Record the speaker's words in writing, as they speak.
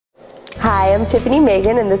Hi, I'm Tiffany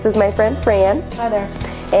Megan, and this is my friend Fran. Hi there.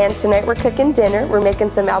 And tonight we're cooking dinner. We're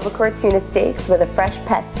making some albacore tuna steaks with a fresh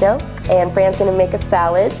pesto, and Fran's gonna make a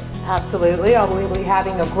salad. Absolutely. I'll be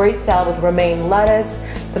having a great salad with romaine lettuce,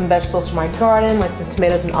 some vegetables from my garden, like some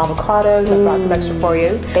tomatoes and avocados. I brought some extra for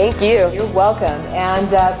you. Thank you. You're welcome. And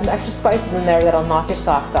some extra spices in there that'll knock your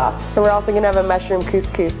socks off. And we're also gonna have a mushroom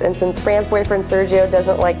couscous. And since Fran's boyfriend Sergio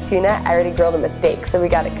doesn't like tuna, I already grilled him a steak, so we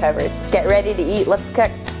got it covered. Get ready to eat. Let's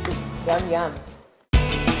cook. Yum, yum.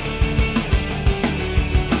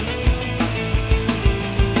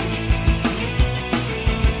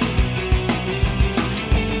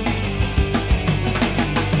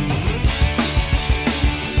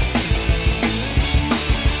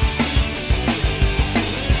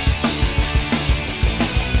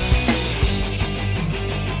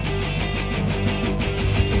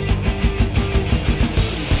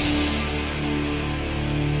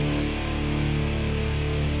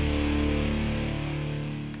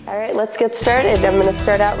 All right, let's get started. I'm gonna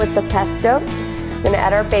start out with the pesto. I'm gonna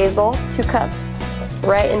add our basil, 2 cups,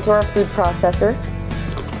 right into our food processor.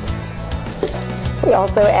 We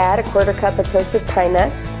also add a 1/4 cup of toasted pine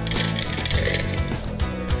nuts,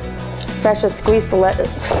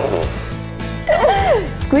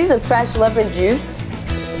 squeeze of fresh lemon juice,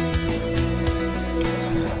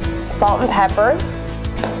 salt and pepper.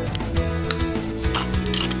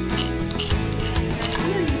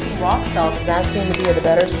 Rock salt, does that seem to be the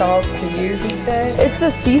better salt to use these days? It's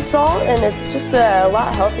a sea salt, and it's just a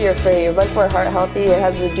lot healthier for you, much more heart healthy. It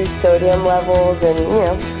has reduced sodium levels, and you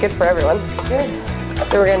know, it's good for everyone. Good.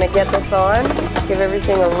 So we're gonna get this on, give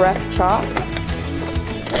everything a rough chop.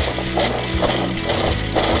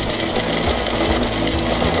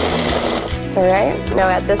 All right, now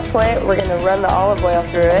at this point, we're gonna run the olive oil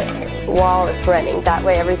through it while it's running. That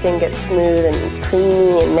way everything gets smooth and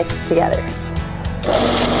creamy and mixed together.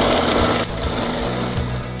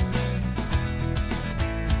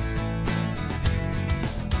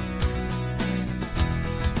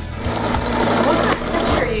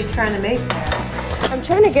 Trying to make there? I'm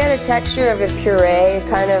trying to get a texture of a puree,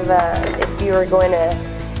 kind of if you were going to,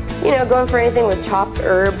 you know, going for anything with chopped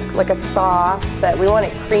herbs, like a sauce, but we want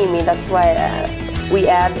it creamy. That's why we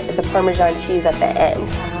add the Parmesan cheese at the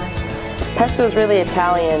end. Pesto is really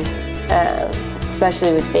Italian,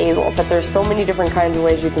 especially with basil, but there's so many different kinds of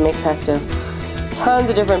ways you can make pesto. Tons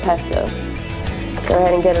of different pestos. Go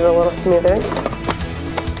ahead and get it a little smoother.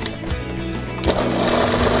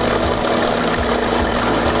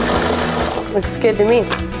 Looks good to me.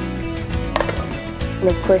 And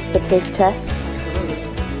of course the taste test.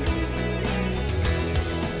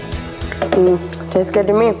 Tastes good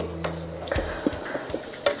to me.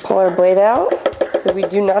 Pull our blade out so we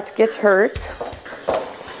do not get hurt.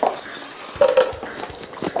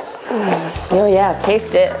 Oh yeah,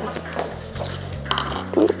 taste it.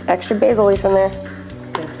 Extra basil leaf in there.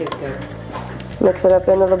 This tastes good. Mix it up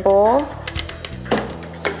into the bowl.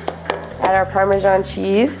 Add our Parmesan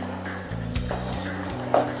cheese.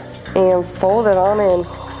 And fold it on in.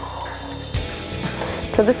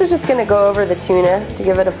 So this is just gonna go over the tuna to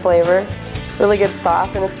give it a flavor. Really good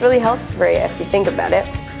sauce, and it's really healthy for you if you think about it.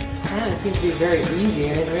 And it seems to be very easy.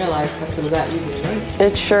 I didn't realize pesto was that easy to make.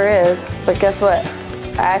 It sure is, but guess what?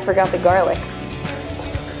 I forgot the garlic.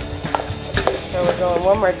 So we're going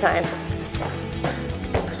one more time.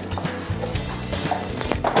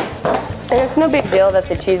 And it's no big deal that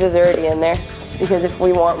the cheese is already in there, because if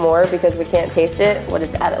we want more because we can't taste it, we'll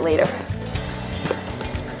just add it later.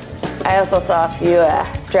 I also saw a few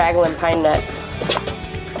straggling pine nuts.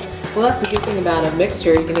 Well, that's the good thing about a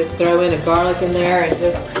mixture. You can just throw in a garlic in there and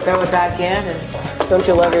just throw it back in. And don't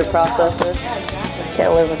you love your processor? Yeah, exactly.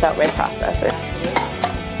 Can't live without my processor.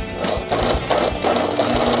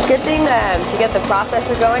 Good thing to get the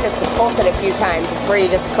processor going is to pulse it a few times before you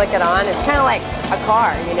just click it on. It's kind of like a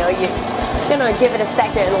car, you know. You're gonna give it a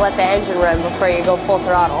second and let the engine run before you go full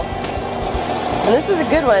throttle. And this is a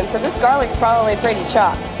good one, so this garlic's probably pretty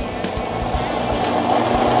chopped.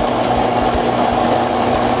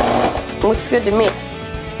 Looks good to me.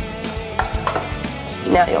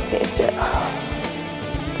 Now you'll taste it.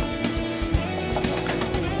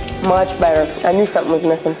 Much better. I knew something was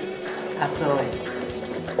missing. Absolutely.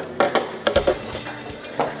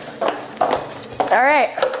 All right,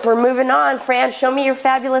 we're moving on. Fran, show me your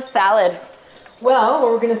fabulous salad. Well,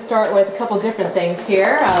 we're going to start with a couple different things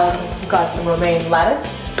here. We've got some romaine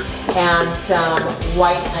lettuce and some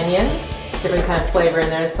white onion. Different kind of flavor in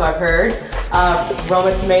there, so I've heard.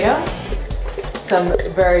 Roma tomato, some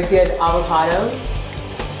very good avocados,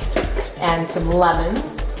 and some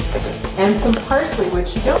lemons, and some parsley,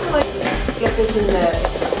 which you don't really get this in the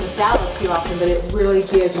salad too often, but it really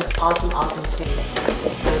gives an awesome, awesome taste.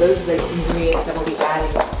 So those are the ingredients that we'll be adding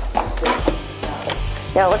to this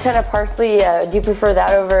salad. Now, what kind of parsley, do you prefer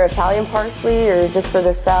that over Italian parsley or just for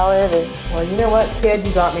the salad? Or? Well, you know what, kid,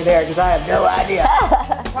 you got me there because I have no idea.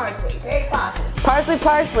 Parsley, big parsley.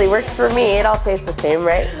 Parsley works for me. It all tastes the same,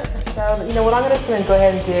 right? So, you know, what I'm just going to go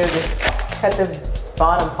ahead and do is just cut this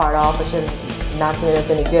bottom part off, which is not doing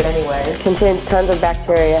us any good anyways. It contains tons of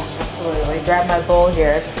bacteria. Absolutely. Grab my bowl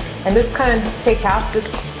here. And this kind of just take half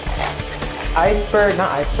this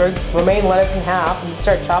romaine lettuce in half and just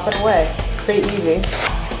start chopping away. Pretty easy.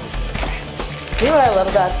 You know what I love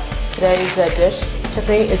about today's dish,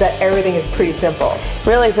 Tiffany, is that everything is pretty simple.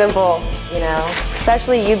 Really simple. You know?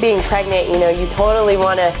 Especially you being pregnant, you know, you totally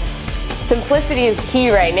want to, simplicity is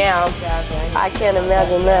key right now. Exactly. I can't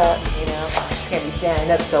imagine that. You know, can't be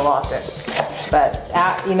standing up so often. But,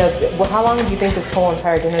 you know, how long do you think this whole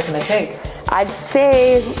entire dinner is going to take? I'd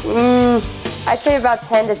say about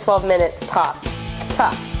 10 to 12 minutes tops.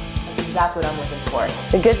 Tops. That's exactly what I'm looking for.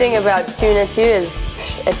 The good thing about tuna too is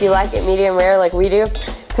if you like it medium rare like we do,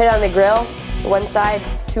 put it on the grill, one side,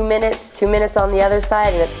 2 minutes on the other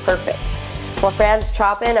side, and it's perfect. While Fran's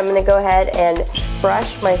chopping, I'm gonna go ahead and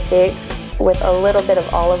brush my steaks with a little bit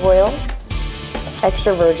of olive oil,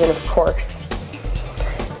 extra virgin of course,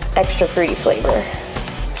 extra fruity flavor.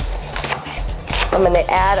 I'm gonna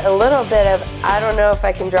add a little bit of, I don't know if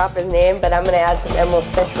I can drop his name, but I'm gonna add some Emerald's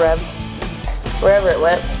fish rub. Wherever it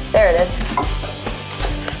went. There it is.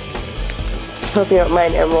 Hope you don't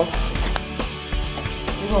mind, Emerald.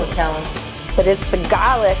 You won't tell him. But it's the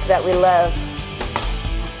garlic that we love.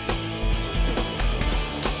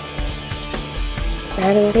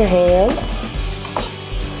 Add it with your hands.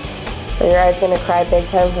 Are your eyes gonna cry big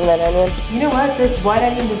time from that onion? You know what? This white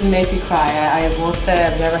onion doesn't make you cry. I will say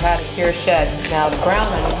I've never had a tear shed. Now the brown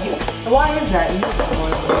onion, why is that? You don't know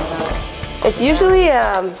what I'm talking about. It's usually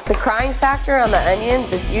the crying factor on the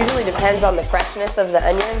onions. It usually depends on the freshness of the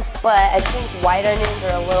onion, but I think white onions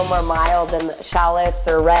are a little more mild than shallots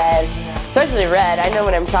or red, especially red. I know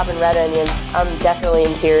when I'm chopping red onions, I'm definitely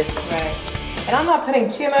in tears. Right. And I'm not putting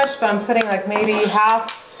too much, but I'm putting like maybe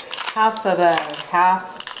half of a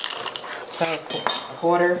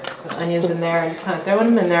quarter of onions in there and just kind of throwing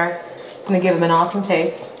them in there. It's going to give them an awesome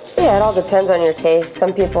taste. Yeah, it all depends on your taste.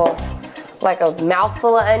 Some people like a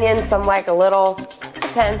mouthful of onions, some like a little,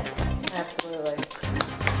 depends. Absolutely.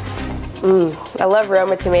 I love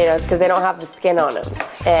Roma tomatoes because they don't have the skin on them.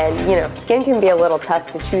 And you know, skin can be a little tough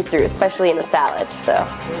to chew through, especially in a salad, so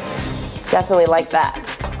definitely like that.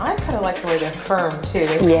 I kind of like the way they're firm too.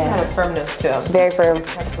 They Yeah. kind of firmness to them. Very firm.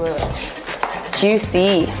 Absolutely.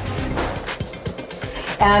 Juicy.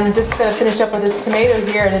 And I'm just going to finish up with this tomato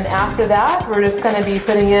here, and then after that, we're just going to be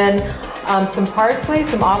putting in some parsley,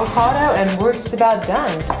 some avocado, and we're just about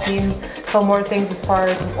done. Just need a couple more things as far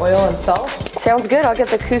as some oil and salt. Sounds good. I'll get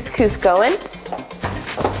the couscous going.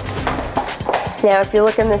 Now, if you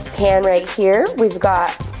look in this pan right here, we've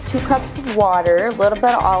got 2 cups of water, a little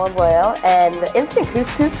bit of olive oil, and the instant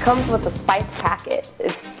couscous comes with a spice packet.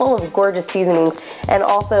 It's full of gorgeous seasonings and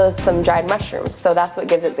also some dried mushrooms, so that's what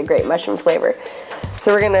gives it the great mushroom flavor.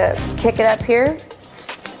 So we're gonna kick it up here,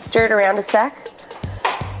 stir it around a sec,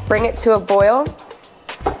 bring it to a boil.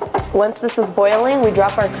 Once this is boiling, we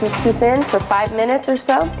drop our couscous in for 5 minutes or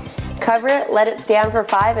so, cover it, let it stand for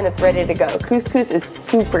 5, and it's ready to go. Couscous is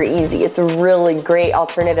super easy. It's a really great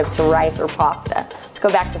alternative to rice or pasta. Let's go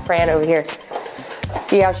back to Fran over here.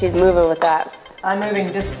 See how she's moving with that. I'm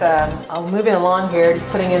moving along here, just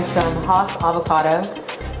putting in some Haas avocado.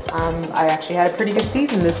 I actually had a pretty good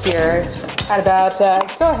season this year. I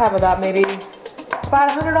still have about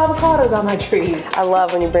 100 avocados on my tree. I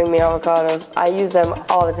love when you bring me avocados. I use them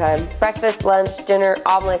all the time. Breakfast, lunch, dinner,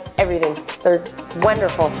 omelets, everything. They're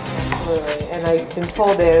wonderful. Absolutely, and I've been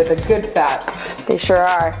told they're the good fat. They sure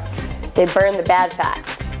are. They burn the bad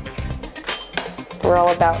fats. We're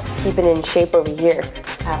all about keeping in shape over here.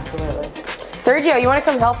 Absolutely. Sergio, you want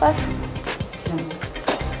to come help us?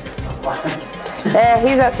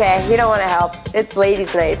 He's okay. He don't want to help. It's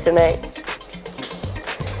ladies' night tonight.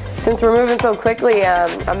 Since we're moving so quickly,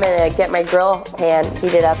 I'm gonna get my grill pan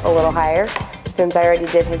heated up a little higher since I already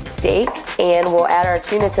did his steak, and we'll add our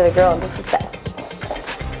tuna to the grill in just a sec.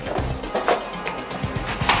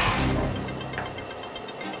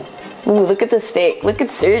 Ooh, look at the steak. Look at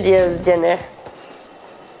Sergio's dinner.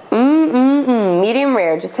 Medium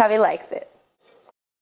rare, just how he likes it.